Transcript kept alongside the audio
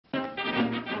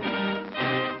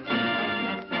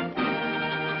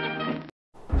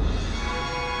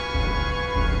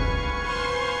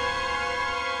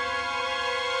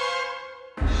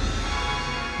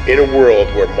In a world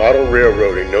where model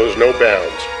railroading knows no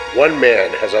bounds, one man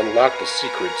has unlocked the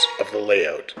secrets of the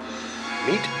layout.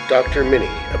 Meet Dr. Mini,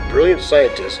 a brilliant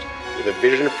scientist with a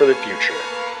vision for the future.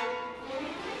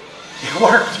 It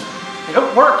worked!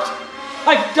 It worked!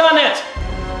 I've done it!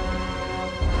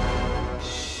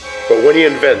 But when he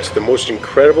invents the most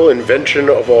incredible invention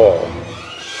of all,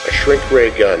 a shrink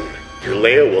ray gun, your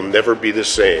layout will never be the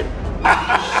same.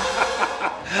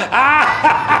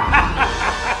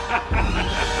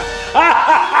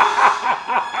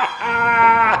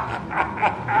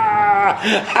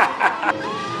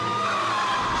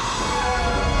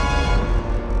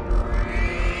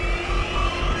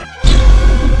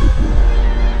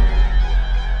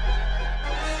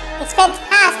 It's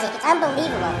fantastic. It's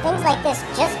unbelievable. Things like this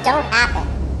just don't happen.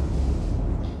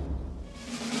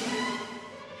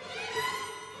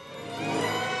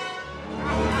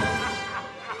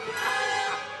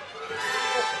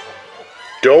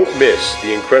 Don't miss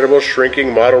the incredible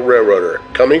shrinking model railroader,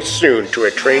 coming soon to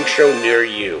a train show near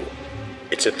you.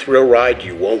 It's a thrill ride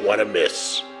you won't want to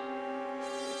miss.